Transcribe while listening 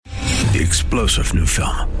The explosive new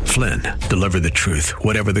film, Flynn, deliver the truth,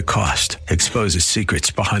 whatever the cost, exposes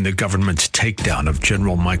secrets behind the government's takedown of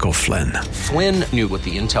General Michael Flynn. Flynn knew what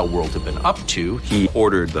the intel world had been up to. He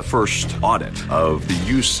ordered the first audit of the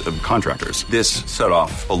use of contractors. This set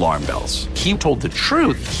off alarm bells. He told the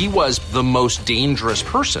truth. He was the most dangerous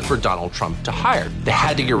person for Donald Trump to hire. They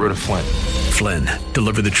had to get rid of Flynn. Flynn,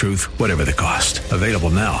 deliver the truth, whatever the cost. Available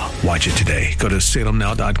now. Watch it today. Go to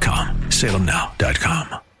salemnow.com.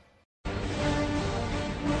 salemnow.com.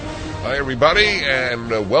 Hi, everybody, and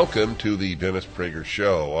welcome to the Dennis Prager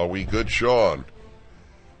Show. Are we good, Sean?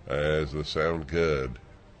 Does the sound good?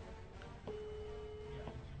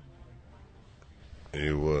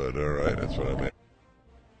 You would. All right, that's what I meant.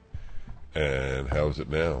 And how's it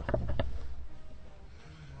now?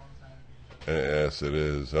 Yes, it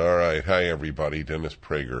is. All right. Hi, everybody. Dennis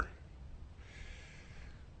Prager.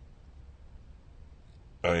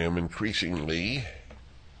 I am increasingly,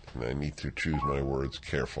 and I need to choose my words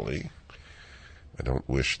carefully, I don't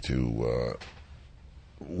wish to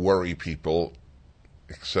worry people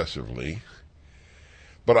excessively,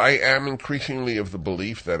 but I am increasingly of the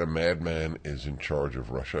belief that a madman is in charge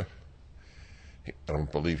of Russia. I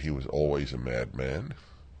don't believe he was always a madman,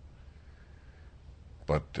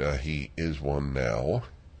 but he is one now,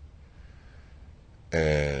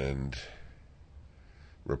 and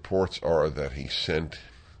reports are that he sent,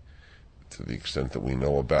 to the extent that we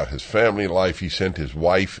know about his family life, he sent his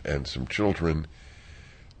wife and some children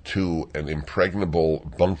to an impregnable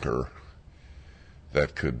bunker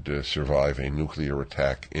that could survive a nuclear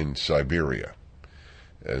attack in Siberia,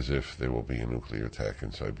 as if there will be a nuclear attack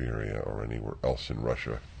in Siberia or anywhere else in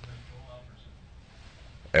Russia.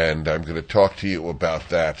 And I'm going to talk to you about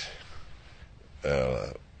that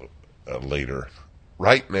later.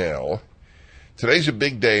 Right now, today's a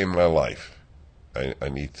big day in my life. I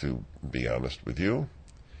need to be honest with you.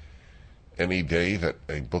 Any day that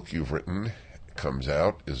a book you've written comes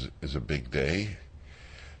out is a big day.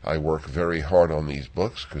 I work very hard on these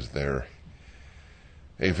books because they're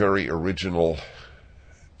a very original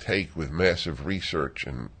take with massive research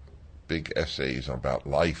and big essays about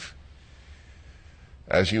life.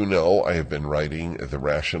 As you know, I have been writing the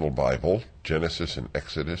Rational Bible. Genesis and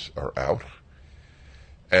Exodus are out,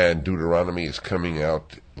 and Deuteronomy is coming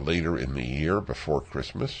out later in the year before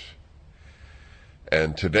Christmas.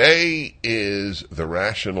 And today is the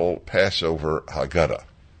Rational Passover Haggadah.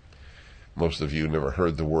 Most of you never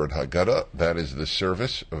heard the word Haggadah. That is the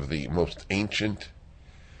service of the most ancient,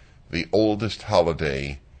 the oldest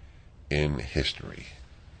holiday in history,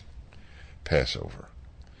 Passover.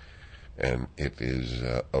 And it is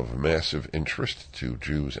of massive interest to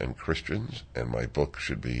Jews and Christians, and my book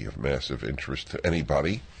should be of massive interest to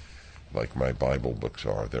anybody, like my Bible books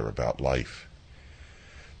are. They're about life.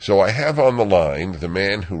 So I have on the line the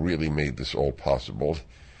man who really made this all possible.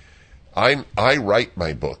 I write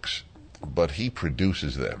my books, but he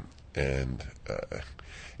produces them. And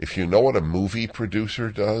if you know what a movie producer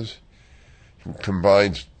does, he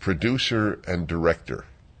combines producer and director.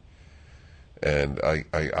 And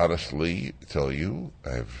I honestly tell you,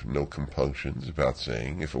 I have no compunctions about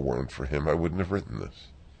saying if it weren't for him, I wouldn't have written this.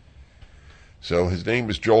 So his name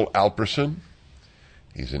is Joel Alperson.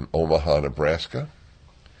 He's in Omaha, Nebraska,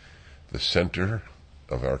 the center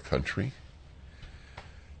of our country.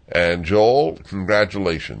 And Joel,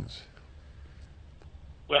 congratulations.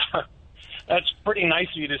 Well, that's pretty nice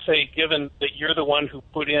of you to say, given that you're the one who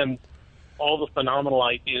put in all the phenomenal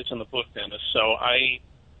ideas in the book, Dennis. So I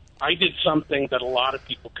did something that a lot of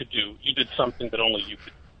people could do. You did something that only you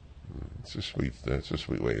could do. That's a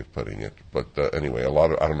sweet way of putting it. But anyway,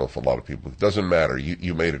 I don't know if a lot of people, it doesn't matter.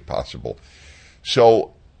 You made it possible.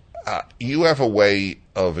 So you have a way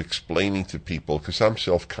of explaining to people, because I'm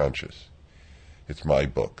self-conscious. It's my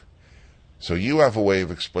book. So you have a way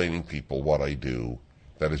of explaining people what I do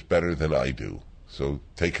that is better than I do. So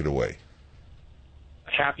take it away.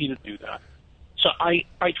 Happy to do that. So I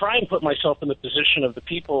try and put myself in the position of the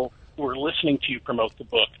people who are listening to you promote the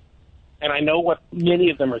book. And I know what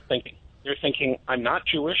many of them are thinking. They're thinking, I'm not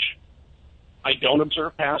Jewish. I don't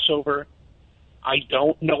observe Passover. I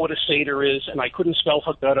don't know what a Seder is, and I couldn't spell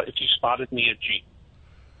Haggadah if you spotted me at G.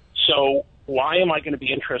 So why am I going to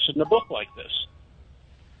be interested in a book like this?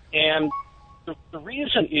 And the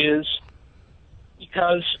reason is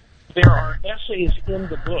because there are essays in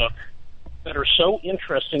the book that are so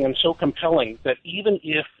interesting and so compelling that even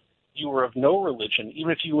if you were of no religion,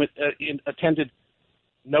 even if you attended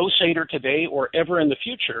no Seder today or ever in the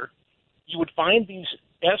future, you would find these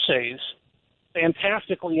essays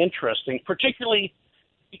fantastically interesting, particularly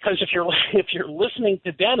because if you're listening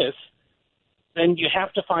to Dennis, then you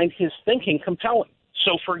have to find his thinking compelling.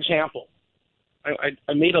 So, for example,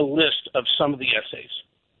 I made a list of some of the essays.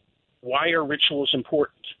 Why are rituals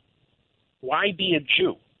important? Why be a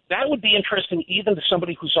Jew? That would be interesting even to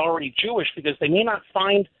somebody who's already Jewish, because they may not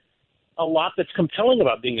find a lot that's compelling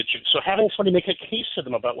about being a Jew. So having somebody make a case to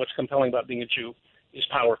them about what's compelling about being a Jew is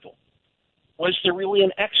powerful. Was there really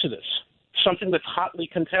an Exodus, something that's hotly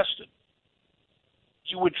contested?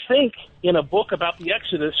 You would think in a book about the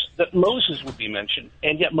Exodus that Moses would be mentioned,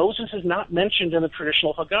 and yet Moses is not mentioned in the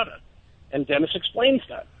traditional Haggadah, and Dennis explains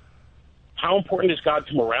that. How important is God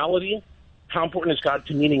to morality? How important is God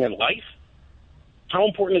to meaning in life? How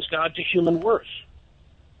important is God to human worth?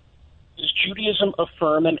 Does Judaism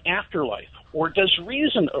affirm an afterlife, or does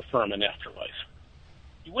reason affirm an afterlife?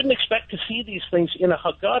 You wouldn't expect to see these things in a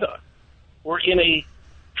Haggadah or in a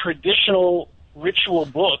traditional ritual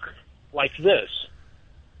book like this.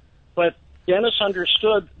 But Dennis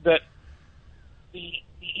understood that the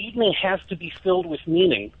evening has to be filled with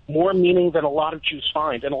meaning, more meaning than a lot of Jews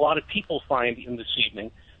find and a lot of people find in this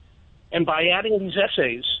evening. And by adding these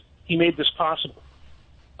essays, he made this possible.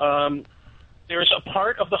 There's a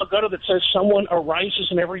part of the Haggadah that says someone arises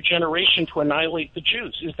in every generation to annihilate the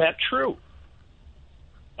Jews. Is that true?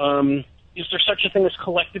 Is there such a thing as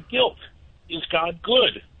collective guilt? Is God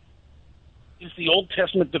good? Is the Old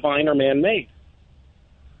Testament divine or man-made?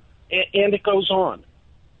 And it goes on.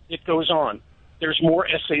 It goes on. There's more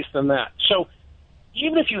essays than that. So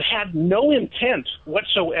even if you had no intent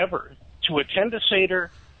whatsoever to attend a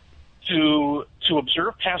Seder, to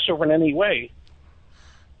observe Passover in any way,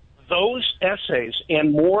 those essays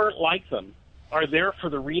and more like them are there for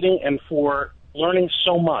the reading and for learning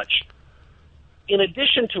so much. In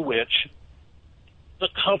addition to which, the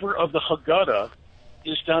cover of the Haggadah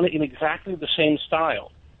is done in exactly the same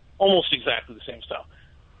style, almost exactly the same style,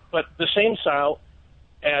 but the same style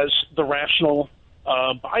as the rational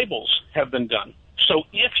Bibles have been done. So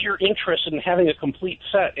if you're interested in having a complete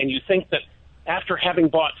set and you think that after having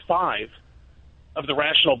bought 5 of the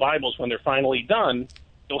rational Bibles when they're finally done,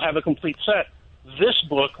 you'll have a complete set, this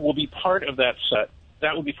book will be part of that set.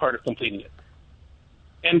 That will be part of completing it.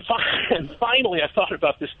 And finally, I thought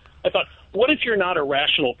about this. I thought, what if you're not a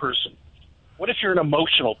rational person? What if you're an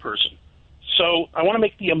emotional person? So I want to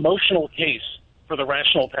make the emotional case for the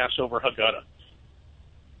rational Passover Haggadah.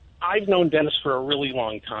 I've known Dennis for a really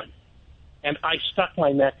long time, and I stuck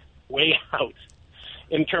my neck way out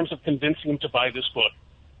in terms of convincing him to buy this book.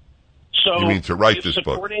 So you mean to write this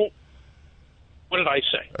book? What did I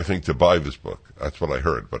say? I think to buy this book. That's what I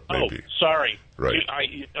heard, but maybe. Oh, sorry. Right.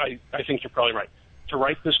 I think you're probably right. To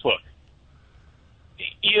write this book.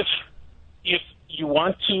 If you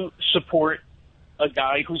want to support a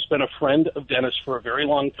guy who's been a friend of Dennis for a very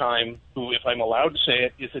long time, who, if I'm allowed to say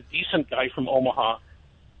it, is a decent guy from Omaha,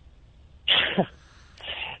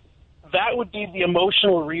 that would be the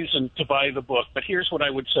emotional reason to buy the book. But here's what I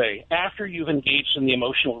would say. After you've engaged in the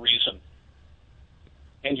emotional reason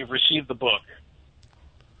and you've received the book,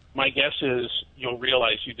 my guess is you'll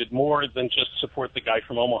realize you did more than just support the guy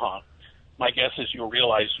from Omaha. My guess is you'll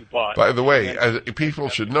realize you bought. By the way, people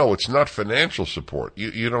should know it's not financial support.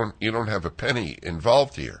 You don't have a penny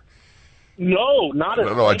involved here. No, not at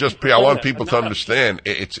all. No. I want people to understand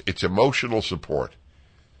it's emotional support.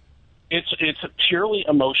 It's purely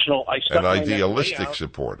emotional. And idealistic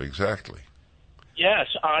support, exactly. Yes,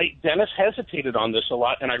 Dennis hesitated on this a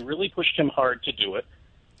lot, and I really pushed him hard to do it.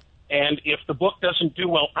 And if the book doesn't do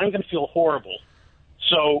well, I'm going to feel horrible.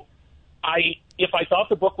 So if I thought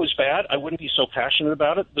the book was bad, I wouldn't be so passionate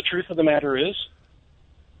about it. The truth of the matter is,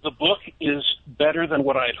 the book is better than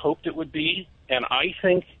what I had hoped it would be, and I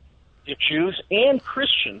think if Jews and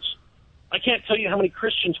Christians, I can't tell you how many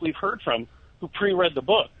Christians we've heard from who pre-read the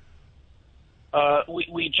book.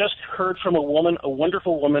 We just heard from a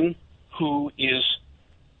wonderful woman who is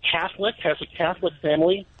Catholic, has a Catholic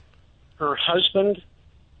family. Her husband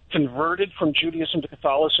converted from Judaism to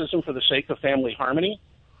Catholicism for the sake of family harmony.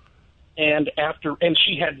 And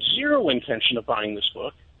she had zero intention of buying this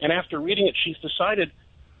book. And after reading it, she's decided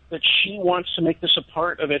that she wants to make this a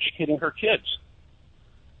part of educating her kids.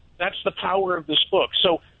 That's the power of this book.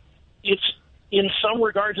 So in some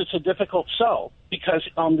regards, it's a difficult sell because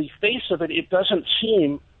on the face of it, it doesn't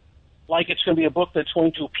seem like it's going to be a book that's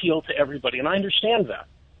going to appeal to everybody. And I understand that.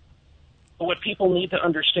 But what people need to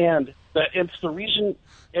understand, that it's the reason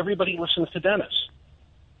everybody listens to Dennis.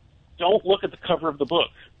 Don't look at the cover of the book.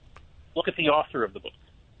 Look at the author of the book.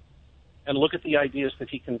 And look at the ideas that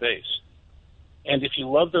he conveys. And if you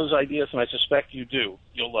love those ideas, and I suspect you do,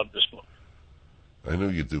 you'll love this book. I knew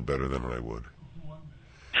you'd do better than I would.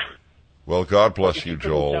 Well, God bless you,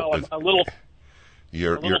 Joel. I'm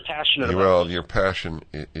a little passionate about well, this. your passion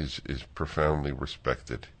is profoundly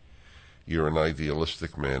respected. You're an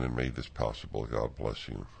idealistic man and made this possible. God bless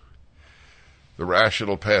you. The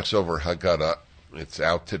Rational Passover Haggadah, it's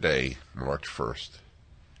out today, March 1st.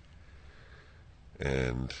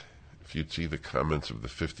 And if you'd see the comments of the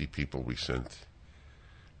 50 people we sent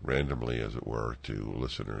randomly, as it were, to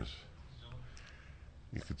listeners,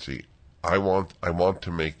 you could see, I want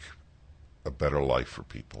to make a better life for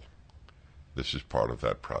people. This is part of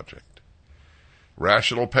that project.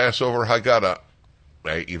 Rational Passover Haggadah,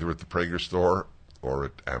 either at the Prager store or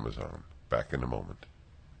at Amazon. Back in a moment.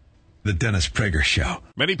 The Dennis Prager Show.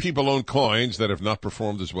 Many people own coins that have not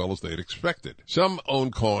performed as well as they'd expected. Some own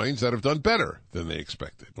coins that have done better than they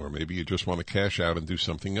expected. Or maybe you just want to cash out and do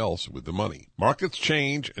something else with the money. Markets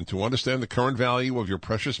change, and to understand the current value of your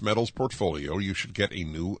precious metals portfolio, you should get a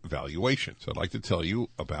new valuation. So I'd like to tell you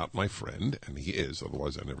about my friend, and he is,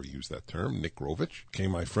 otherwise I never use that term, Nick Rovich. Became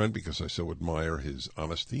my friend because I so admire his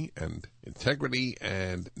honesty and integrity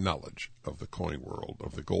and knowledge of the coin world,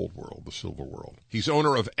 of the gold world, the silver world. He's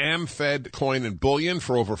owner of AmFed Coin and Bullion.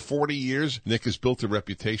 For over 40 years, Nick has built a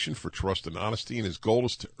reputation for trust and honesty, and his goal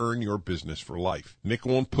is to earn your business for life. Nick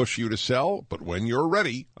won't push you to sell, but when you're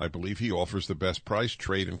ready, I believe he offers the best price,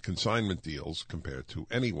 trade, and consignment deals compared to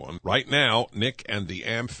anyone. Right now, Nick and the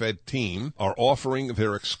AmFed team are offering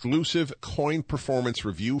their exclusive coin performance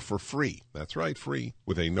review for free. That's right, free,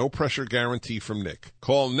 with a no-pressure guarantee from Nick.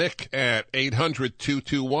 Call Nick at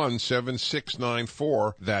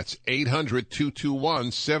 800-221-7694. That's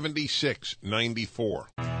 800-221-7694.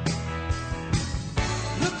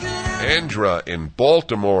 Andra in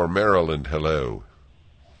Baltimore, Maryland, hello.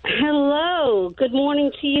 Hello. Good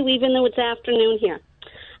morning to you, even though it's afternoon here.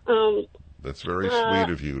 That's very sweet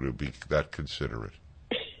of you to be that considerate.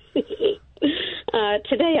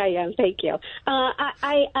 Today I am. Thank you.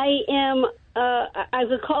 I am. I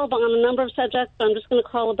would call on a number of subjects, but I'm just going to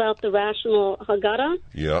call about the Rational Haggadah.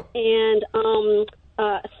 Yep. And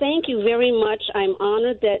thank you very much. I'm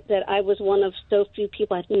honored that I was one of so few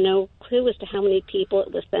people. I had no clue as to how many people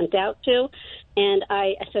it was sent out to. And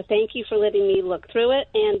so thank you for letting me look through it.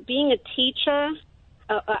 And being a teacher,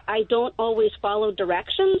 I don't always follow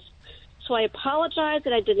directions. So I apologize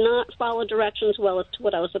that I did not follow directions well as to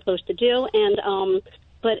what I was supposed to do. And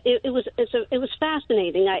but it was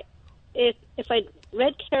fascinating. If I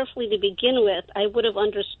read carefully to begin with, I would have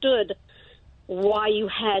understood why you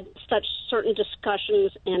had such certain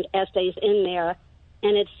discussions and essays in there,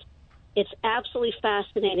 and it's absolutely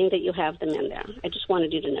fascinating that you have them in there. I just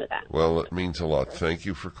wanted you to know that. Well, it means a lot. Thank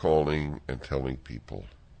you for calling and telling people.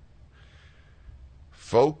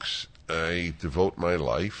 Folks, I devote my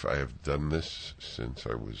life, I have done this since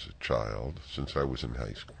I was a child, since I was in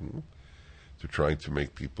high school, to trying to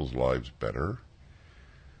make people's lives better,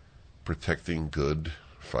 protecting good,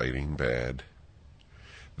 fighting bad.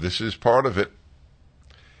 This is part of it.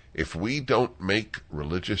 If we don't make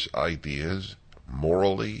religious ideas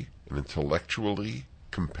morally and intellectually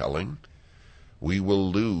compelling, we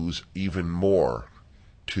will lose even more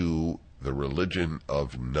to the religion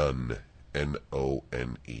of none,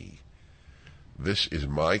 N-O-N-E. This is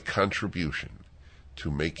my contribution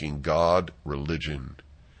to making God, religion,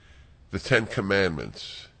 the Ten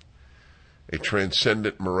Commandments, a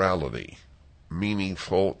transcendent morality,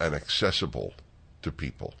 meaningful and accessible to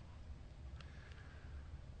people.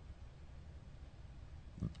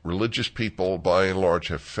 Religious people, by and large,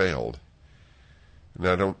 have failed.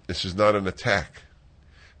 And this is not an attack.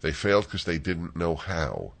 They failed because they didn't know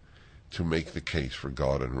how to make the case for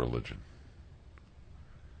God and religion.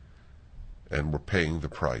 And we're paying the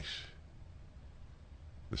price.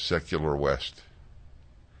 The secular West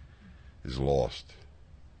is lost.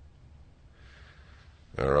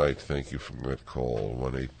 All right, thank you for that call,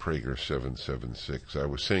 1-8-PRAGER-776. I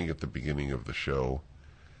was saying at the beginning of the show,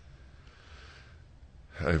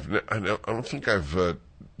 I don't think I've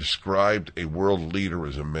described a world leader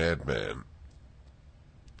as a madman,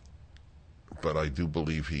 but I do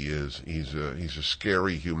believe he is. He's a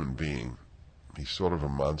scary human being. He's sort of a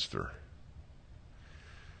monster.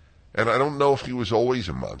 And I don't know if he was always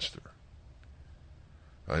a monster.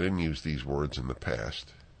 I didn't use these words in the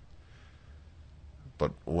past.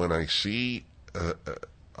 But when I see,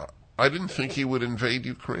 I didn't think he would invade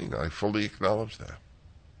Ukraine. I fully acknowledge that.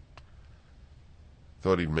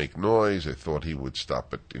 Thought he'd make noise. I thought he would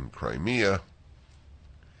stop it in Crimea.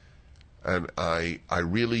 And I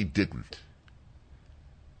really didn't.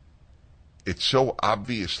 It's so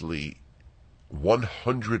obviously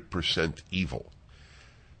 100% evil.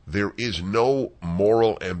 There is no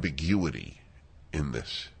moral ambiguity in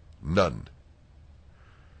this. None.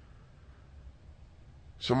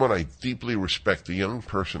 someone I deeply respect, a young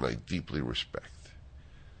person I deeply respect,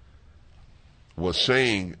 was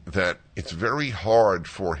saying that it's very hard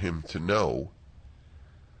for him to know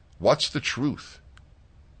what's the truth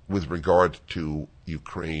with regard to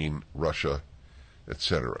Ukraine, Russia,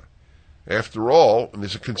 etc. After all, and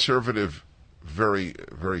there's a conservative, very,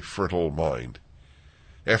 very fertile mind,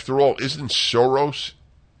 after all, isn't Soros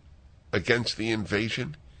against the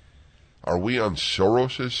invasion? Are we on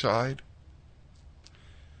Soros's side?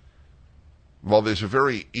 Well, there's a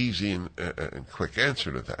very easy and quick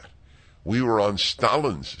answer to that. We were on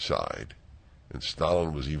Stalin's side, and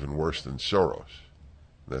Stalin was even worse than Soros.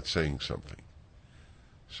 That's saying something.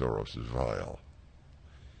 Soros is vile.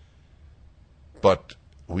 But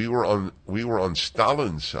we were on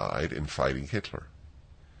Stalin's side in fighting Hitler.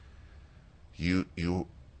 You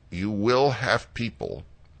will have people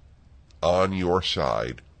on your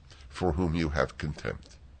side for whom you have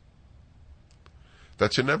contempt.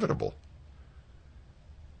 That's inevitable.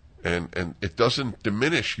 And it doesn't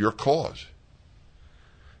diminish your cause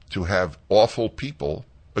to have awful people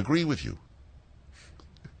agree with you.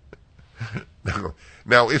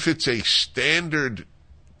 Now, if it's a standard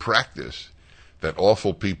practice that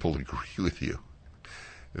awful people agree with you,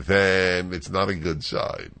 then it's not a good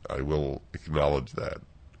sign. I will acknowledge that.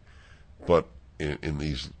 But in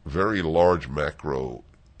these very large macro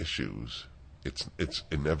issues, it's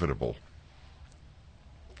inevitable.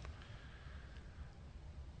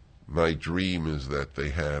 My dream is that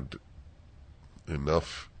they had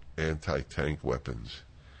enough anti-tank weapons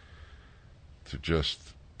to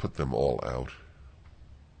just put them all out.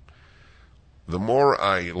 The more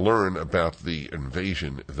I learn about the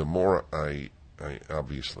invasion, the more I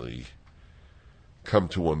obviously come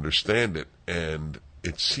to understand it. And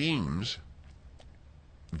it seems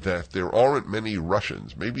that there aren't many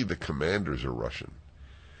Russians. Maybe the commanders are Russian.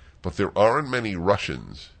 But there aren't many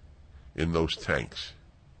Russians in those tanks.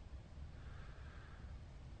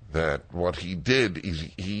 That what he did is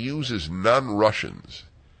he uses non-Russians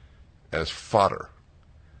as fodder.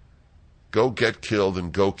 Go get killed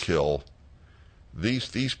and go kill.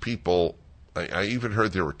 These people, I even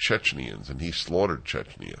heard there were Chechens, and he slaughtered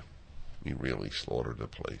Chechnya. He really slaughtered the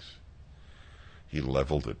place. He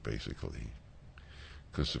leveled it, basically,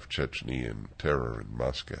 because of Chechnyan terror in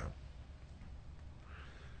Moscow.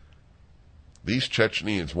 These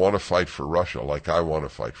Chechens want to fight for Russia like I want to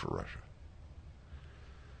fight for Russia.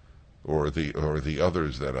 Or the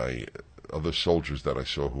other soldiers that I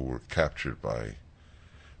saw who were captured by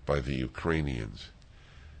the Ukrainians.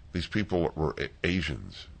 These people were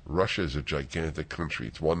Asians. Russia is a gigantic country.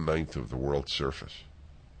 It's 1/9 of the world's surface,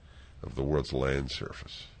 of the world's land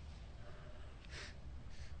surface.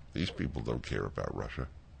 These people don't care about Russia.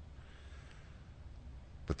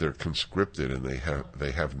 But they're conscripted and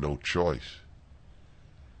they have no choice.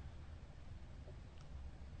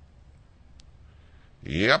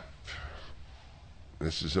 Yep.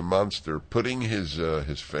 This is a monster putting his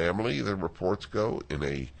family, the reports go, in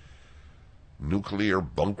a nuclear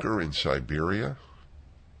bunker in Siberia.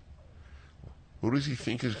 Who does he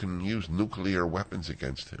think is going to use nuclear weapons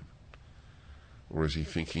against him? Or is he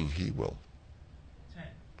thinking he will?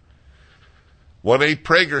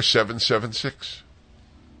 1-8-PRAGER-776.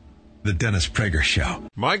 The Dennis Prager Show.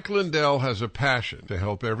 Mike Lindell has a passion to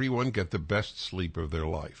help everyone get the best sleep of their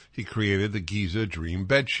life. He created the Giza Dream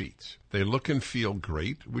Bed Sheets. They look and feel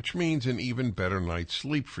great, which means an even better night's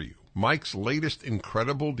sleep for you. Mike's latest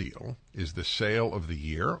incredible deal is the sale of the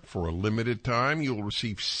year. For a limited time, you'll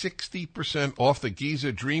receive 60% off the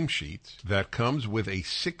Giza Dream Sheets. That comes with a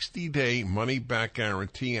 60-day money-back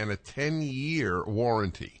guarantee and a 10-year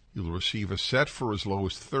warranty. You'll receive a set for as low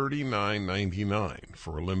as $39.99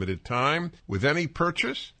 for a limited time. With any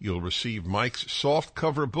purchase, you'll receive Mike's soft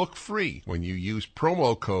cover book free when you use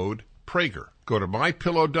promo code Prager. Go to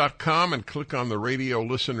MyPillow.com and click on the radio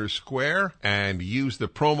listener square and use the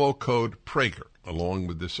promo code Prager. Along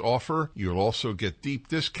with this offer, you'll also get deep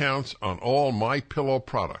discounts on all MyPillow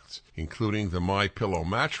products, including the MyPillow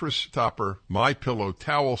mattress topper, MyPillow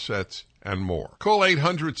towel sets, and more. Call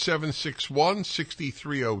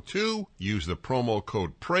 800-761-6302. Use the promo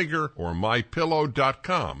code Prager or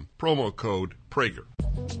MyPillow.com. Promo code Prager.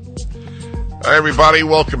 Hi, everybody.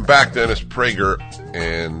 Welcome back. Dennis Prager.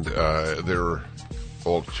 And there are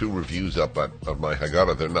all 2 reviews up of my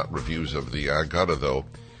Haggadah. They're not reviews of the Haggadah, though.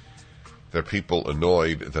 They're people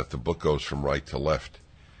annoyed that the book goes from right to left.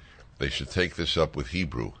 They should take this up with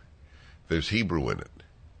Hebrew. There's Hebrew in it.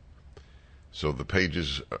 So the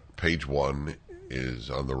pages, page 1 is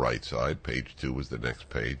on the right side. Page 2 is the next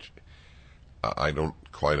page. I don't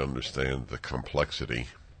quite understand the complexity.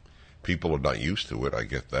 People are not used to it. I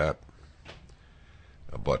get that.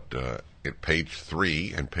 But at page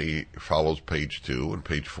 3 and follows page 2, and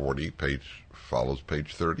page 40 follows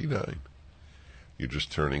page 39. You're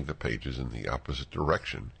just turning the pages in the opposite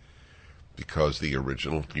direction because the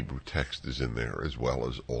original Hebrew text is in there as well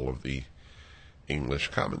as all of the English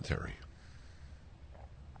commentary.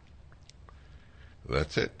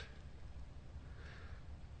 That's it.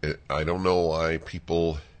 I don't know why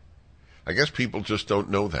I guess people just don't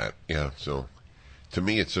know that. Yeah, so to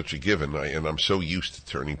me it's such a given, and I'm so used to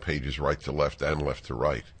turning pages right to left and left to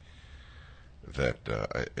right that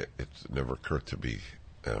it's never occurred to me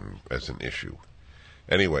as an issue.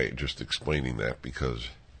 Anyway, just explaining that because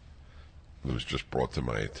it was just brought to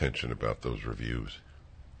my attention about those reviews.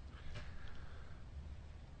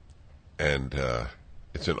 And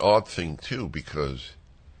it's an odd thing, too, because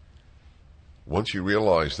once you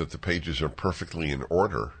realize that the pages are perfectly in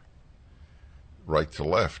order, right to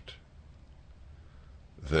left,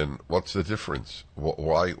 then what's the difference?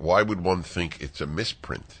 Why would one think it's a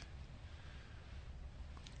misprint?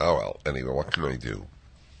 Oh, well, anyway, what can I do?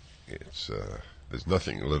 There's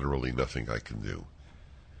literally nothing I can do.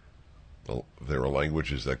 Well, there are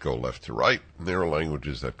languages that go left to right, and there are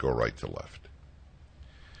languages that go right to left.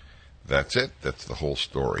 That's it. That's the whole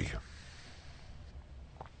story.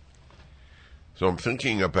 So I'm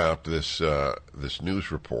thinking about this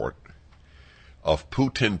news report of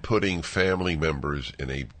Putin putting family members in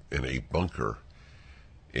a bunker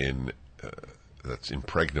that's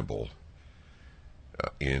impregnable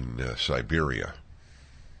in Siberia.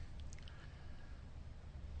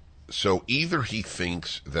 So either he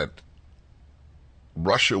thinks that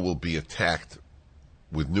Russia will be attacked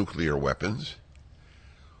with nuclear weapons,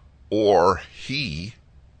 or he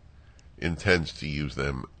intends to use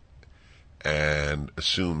them and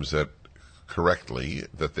assumes that correctly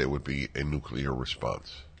that there would be a nuclear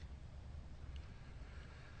response.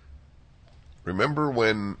 Remember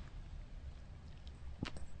when,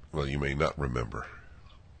 well, you may not remember,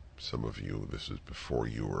 some of you, this is before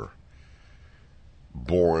you were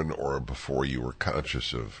born or before you were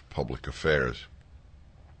conscious of public affairs.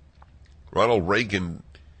 Ronald Reagan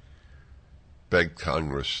begged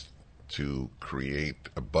Congress to create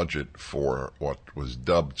a budget for what was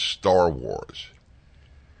dubbed Star Wars.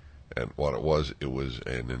 And what it was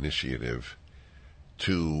an initiative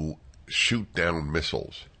to shoot down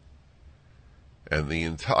missiles. And the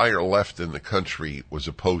entire left in the country was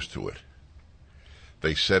opposed to it.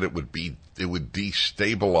 They said it would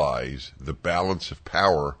destabilize the balance of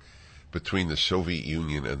power between the Soviet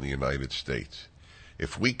Union and the United States.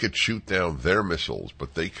 If we could shoot down their missiles,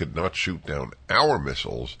 but they could not shoot down our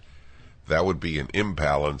missiles, that would be an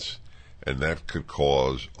imbalance, and that could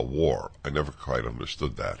cause a war. I never quite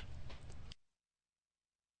understood that.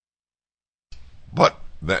 But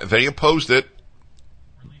they opposed it.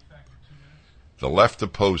 The left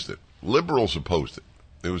opposed it. Liberals opposed it.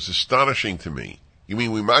 It was astonishing to me. You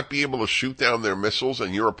mean we might be able to shoot down their missiles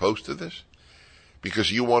and you're opposed to this?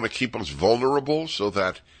 Because you want to keep us vulnerable so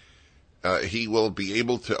that he will be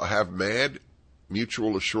able to have mad,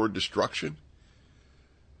 mutual assured destruction?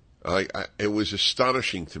 It was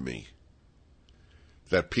astonishing to me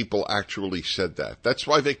that people actually said that. That's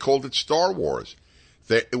why they called it Star Wars.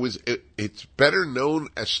 It's better known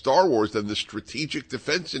as Star Wars than the Strategic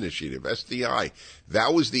Defense Initiative, SDI.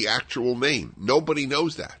 That was the actual name. Nobody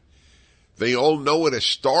knows that. They all know it as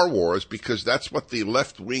Star Wars because that's what the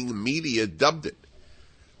left-wing media dubbed it.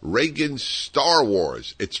 Reagan's Star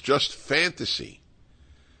Wars. It's just fantasy.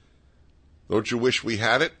 Don't you wish we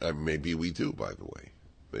had it? Maybe we do, by the way.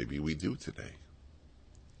 Maybe we do today.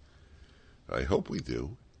 I hope we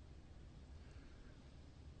do.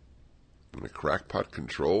 And the crackpot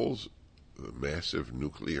controls the massive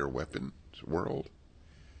nuclear weapons world.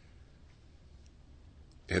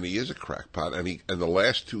 And he is a crackpot. And the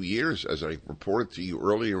last 2 years, as I reported to you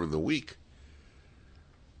earlier in the week,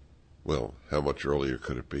 well, how much earlier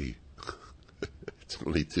could it be? It's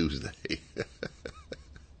only Tuesday.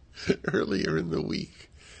 Earlier in the week.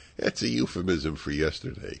 That's a euphemism for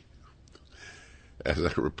yesterday. As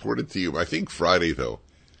I reported to you, I think Friday, though,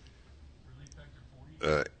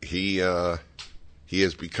 he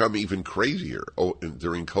has become even crazier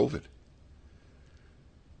during COVID.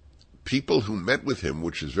 People who met with him,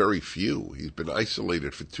 which is very few, he's been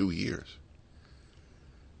isolated for 2 years,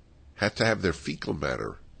 had to have their fecal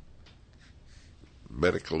matter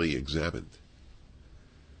medically examined.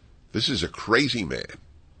 This is a crazy man.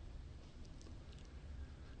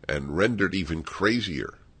 And rendered even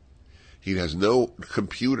crazier. He has no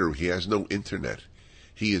computer, he has no internet.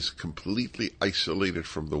 He is completely isolated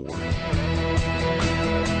from the world.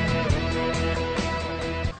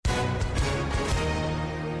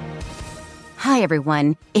 Hi,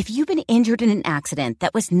 everyone. If you've been injured in an accident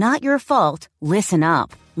that was not your fault, listen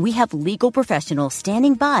up. We have legal professionals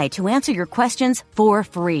standing by to answer your questions for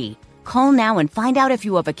free. Call now and find out if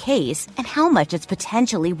you have a case and how much it's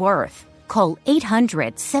potentially worth. Call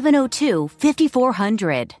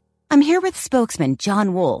 800-702-5400. I'm here with spokesman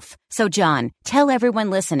John Wolf. So, John, tell everyone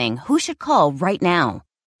listening who should call right now.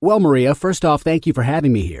 Well, Maria, first off, thank you for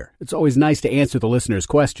having me here. It's always nice to answer the listeners'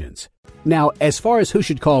 questions. Now, as far as who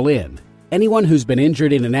should call in, anyone who's been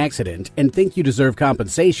injured in an accident and think you deserve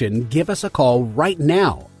compensation, give us a call right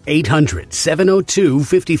now.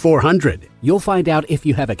 800-702-5400. You'll find out if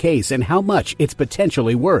you have a case and how much it's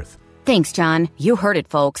potentially worth. Thanks, John. You heard it,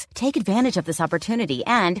 folks. Take advantage of this opportunity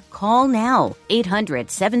and call now.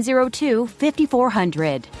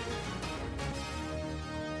 800-702-5400.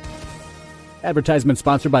 Advertisement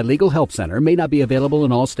sponsored by Legal Help Center. May not be available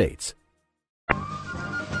in all states.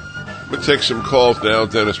 Let's take some calls now.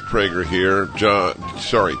 Dennis Prager here.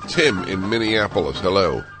 Tim in Minneapolis.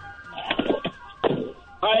 Hello.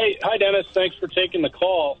 Hi, Dennis. Thanks for taking the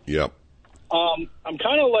call. Yep. I'm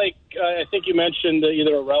kind of like, I think you mentioned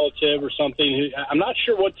either a relative or something. I'm not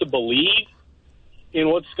sure what to believe in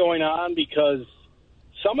what's going on because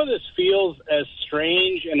some of this feels as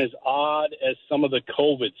strange and as odd as some of the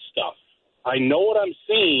COVID stuff. I know what I'm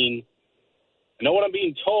seeing. I know what I'm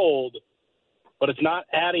being told, but it's not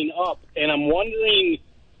adding up. And I'm wondering,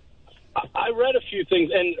 I read a few things,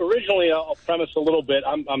 and originally I'll premise a little bit.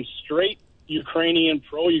 I'm straight Ukrainian,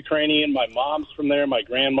 pro-Ukrainian. My mom's from there. My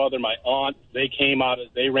grandmother, my aunt, they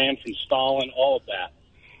ran from Stalin, all of that.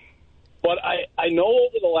 But I know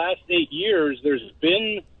over the last 8 years, there's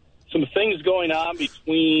been some things going on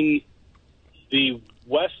between the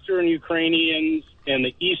Western Ukrainians and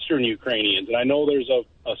the Eastern Ukrainians. And I know there's a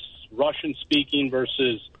Russian-speaking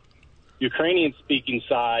versus Ukrainian-speaking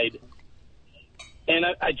side. And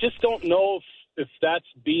I just don't know if that's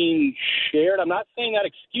being shared. I'm not saying that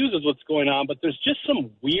excuses what's going on, but there's just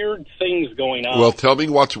some weird things going on. Well, tell me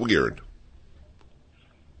what's weird.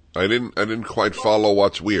 I didn't quite follow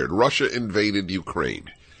what's weird. Russia invaded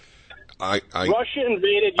Ukraine. Russia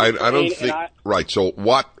invaded Ukraine. I don't think right. So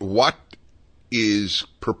what is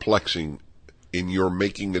perplexing in your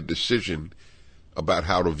making a decision about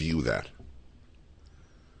how to view that?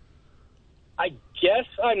 I guess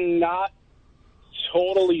I'm not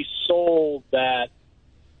totally sold that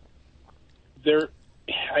there.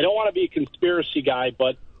 I don't want to be a conspiracy guy,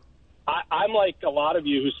 but I'm like a lot of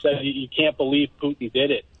you who said you can't believe Putin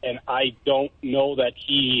did it, and I don't know that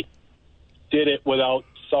he did it without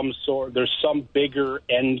some sort. There's some bigger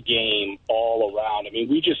end game all around. I mean,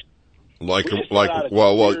 you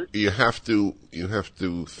have to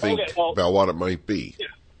think about what it might be. Yeah.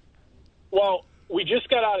 Well, we just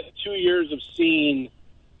got out of 2 years of seeing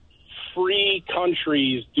free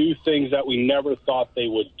countries do things that we never thought they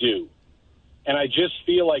would do. And I just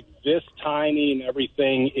feel like this timing and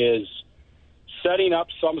everything is setting up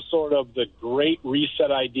some sort of the great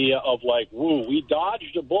reset idea of like, woo, we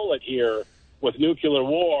dodged a bullet here with nuclear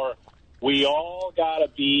war. We all got to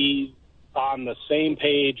be on the same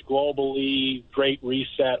page globally, great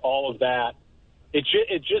reset, all of that. It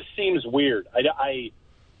just seems weird. I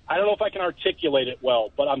don't know if I can articulate it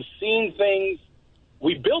well, but I'm seeing things.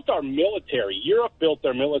 We built our military. Europe built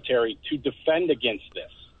their military to defend against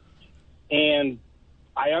this. And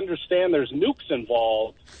I understand there's nukes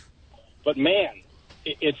involved, but, man,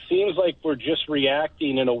 it seems like we're just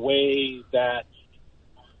reacting in a way that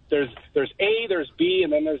there's A, there's B,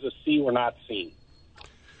 and then there's a C we're not seeing.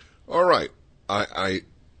 All right. I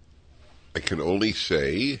can only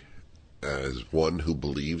say, as one who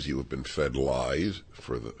believes you have been fed lies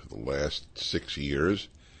for the last 6 years,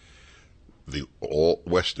 all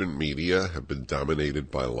Western media have been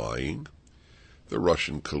dominated by lying. The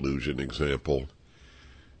Russian collusion example,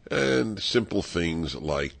 and simple things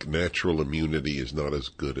like natural immunity is not as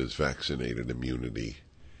good as vaccinated immunity.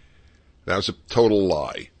 That's a total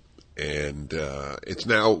lie, and it's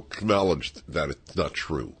now acknowledged that it's not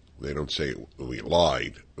true. They don't say we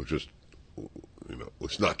lied. It's just,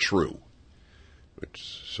 it's not true, which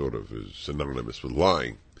sort of is synonymous with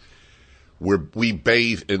lying. We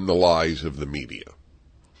bathe in the lies of the media,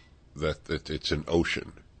 that it's an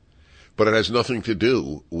ocean. But it has nothing to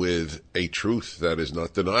do with a truth that is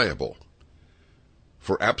not deniable.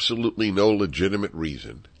 For absolutely no legitimate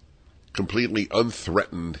reason, completely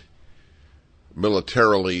unthreatened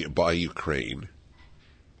militarily by Ukraine,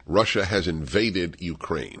 Russia has invaded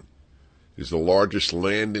Ukraine. It is the largest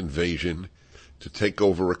land invasion to take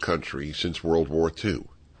over a country since World War II.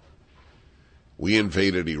 We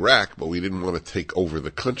invaded Iraq, but we didn't want to take over the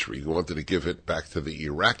country. We wanted to give it back to the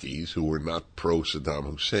Iraqis who were not pro-Saddam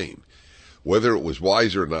Hussein. Whether it was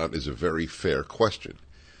wise or not is a very fair question.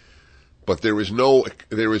 But there is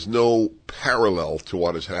no parallel to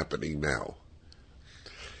what is happening now.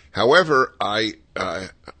 However, I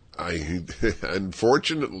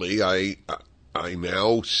unfortunately, I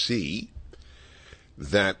now see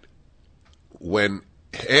that when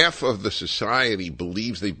half of the society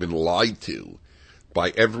believes they've been lied to by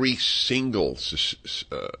every single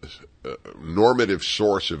normative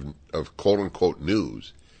source of quote-unquote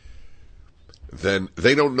news, then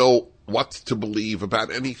they don't know what to believe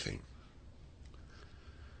about anything.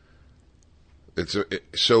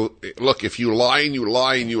 Look, if you lie and you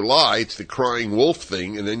lie and you lie, it's the crying wolf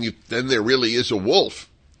thing, and then there really is a wolf.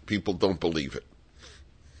 People don't believe it,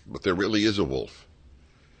 but there really is a wolf.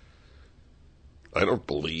 I don't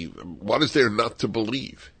believe. What is there not to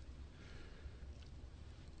believe?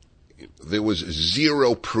 There was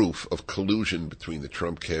zero proof of collusion between the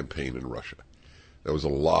Trump campaign and Russia. That was a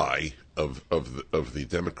lie of the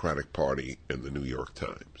Democratic Party and the New York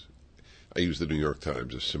Times. I use the New York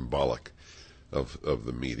Times as symbolic of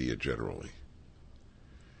the media generally.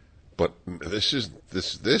 But there's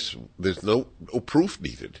no proof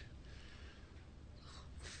needed.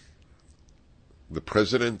 The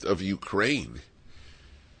president of Ukraine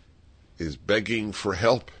is begging for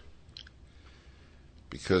help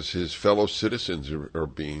because his fellow citizens are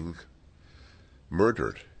being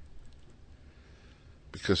murdered,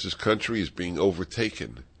 because his country is being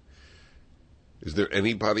overtaken. Is there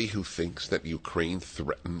anybody who thinks that Ukraine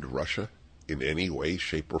threatened Russia in any way,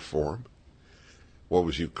 shape, or form? What,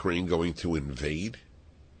 was Ukraine going to invade?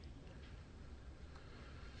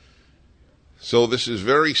 So this is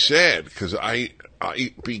very sad, because I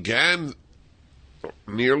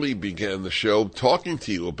nearly began the show talking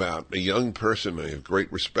to you about a young person I have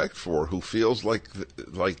great respect for who feels like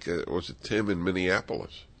was it Tim in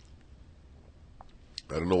Minneapolis?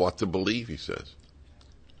 I don't know what to believe, he says.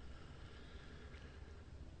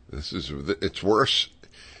 It's worse.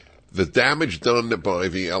 The damage done by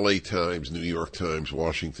the LA Times, New York Times,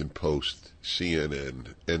 Washington Post,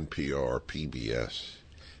 CNN, NPR, PBS,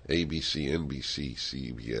 ABC, NBC,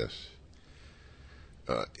 CBS,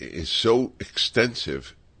 is so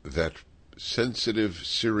extensive that sensitive,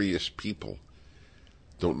 serious people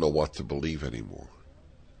don't know what to believe anymore.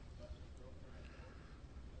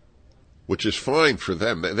 Which is fine for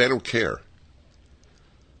them. They don't care.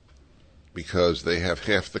 Because they have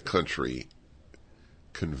half the country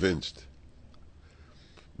convinced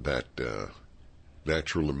that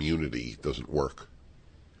natural immunity doesn't work.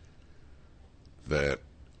 That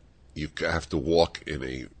you have to walk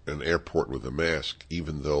in an airport with a mask,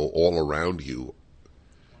 even though all around you,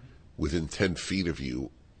 within 10 feet of you,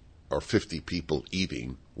 are 50 people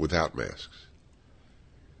eating without masks.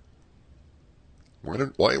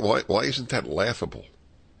 Why isn't that laughable?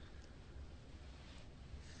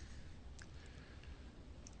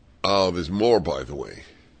 Oh, there's more, by the way,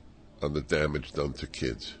 on the damage done to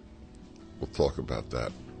kids. We'll talk about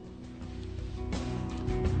that.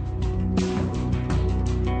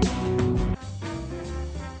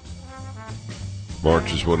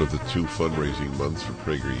 March is one of the 2 fundraising months for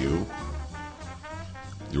PragerU.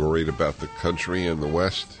 You're worried about the country and the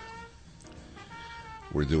West?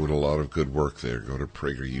 We're doing a lot of good work there. Go to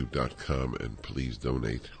PragerU.com and please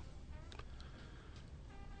donate.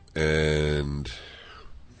 And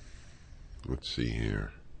let's see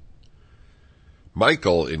here.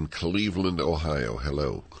 Michael in Cleveland, Ohio.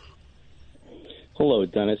 Hello. Hello,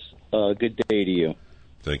 Dennis. Good day to you.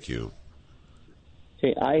 Thank you.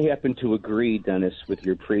 Hey, I happen to agree, Dennis, with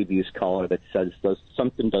your previous caller that says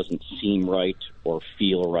something doesn't seem right or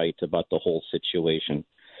feel right about the whole situation.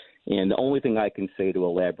 And the only thing I can say to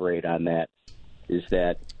elaborate on that is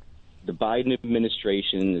that the Biden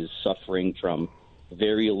administration is suffering from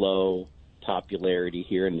very low popularity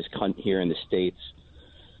here in the States.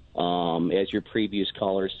 As your previous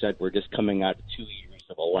caller said, we're just coming out of 2 years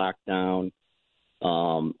of a lockdown.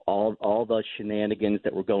 All the shenanigans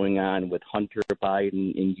that were going on with Hunter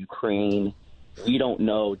Biden in Ukraine. We don't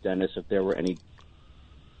know, Dennis, if there were any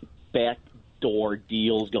backdoor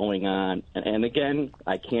deals going on. And again,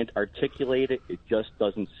 I can't articulate it. It just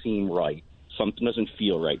doesn't seem right. Something doesn't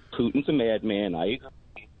feel right. Putin's a madman, I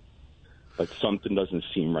agree. But something doesn't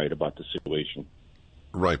seem right about the situation.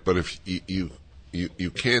 Right, but if you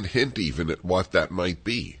can't hint even at what that might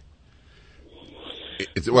be.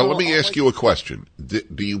 Well, let me ask you a question. Do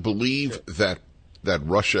you believe that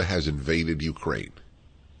Russia has invaded Ukraine?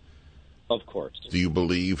 Of course. Do you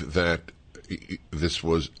believe that this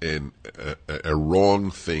was a wrong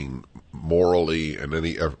thing morally and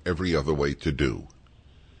every other way to do?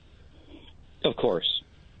 Of course.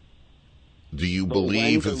 Do you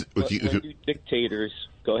believe... dictators...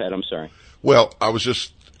 Go ahead, I'm sorry. Well, I was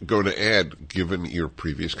just going to add, given your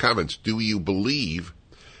previous comments, do you believe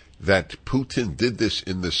that Putin did this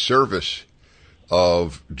in the service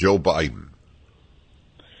of Joe Biden?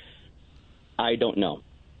 I don't know.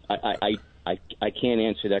 I can't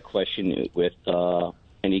answer that question with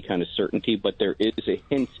any kind of certainty, but there is a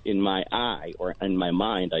hint in my eye, or in my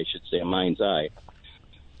mind, I should say, a mind's eye,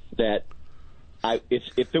 that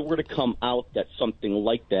if it were to come out that something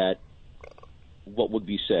like that, what would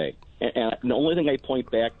we say? And the only thing I point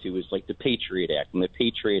back to is like the Patriot Act. When the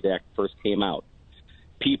Patriot Act first came out,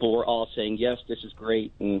 people were all saying, yes, this is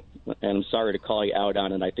great, and I'm sorry to call you out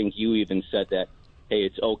on it. I think you even said that, hey,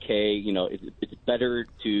 it's okay, you know, it's better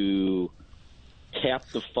to tap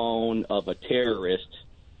the phone of a terrorist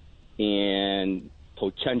and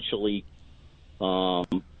potentially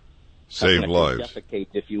save lives, defecate,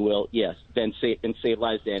 if you will, yes, than save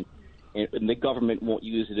lives, and the government won't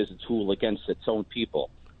use it as a tool against its own people.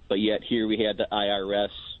 But yet here we had the IRS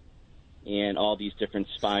and all these different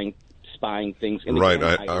spying things. And right.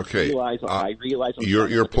 Again, I realize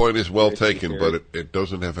your point is well taken, but it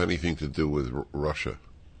doesn't have anything to do with Russia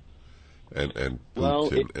and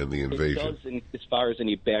Putin and the invasion. It does as far as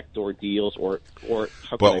any backdoor deals or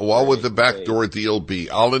but what would the backdoor deal be?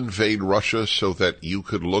 I'll invade Russia so that you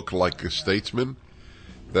could look like a statesman?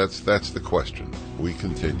 That's the question. We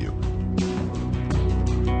continue.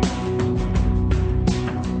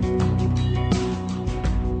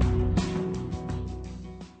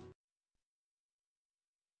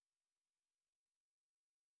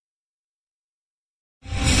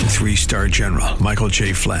 Three-star General Michael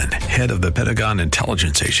J. Flynn, head of the Pentagon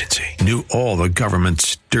Intelligence Agency, knew all the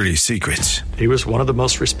government's dirty secrets. He was one of the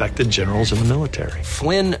most respected generals in the military.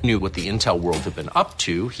 Flynn knew what the intel world had been up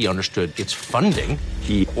to. He understood its funding.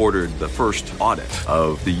 He ordered the first audit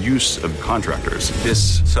of the use of contractors.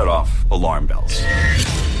 This set off alarm bells.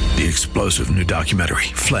 The explosive new documentary,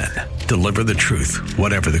 Flynn, Deliver the Truth,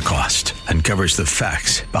 Whatever the Cost, uncovers the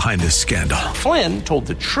facts behind this scandal. Flynn told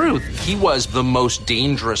the truth. He was the most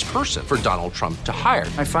dangerous person for Donald Trump to hire.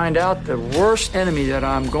 I find out the worst enemy that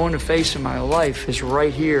I'm going to face in my life is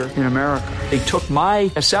right here in America. They took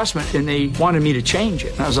my assessment and they wanted me to change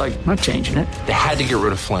it. And I was like, I'm not changing it. They had to get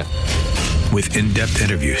rid of Flynn. With in-depth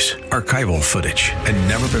interviews, archival footage, and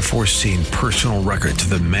never-before-seen personal records of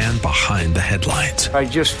the man behind the headlines. I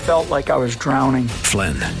just felt like I was drowning.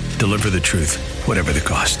 Flynn, Deliver the Truth, Whatever the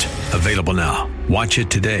Cost. Available now. Watch it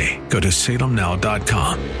today. Go to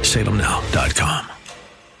salemnow.com. salemnow.com.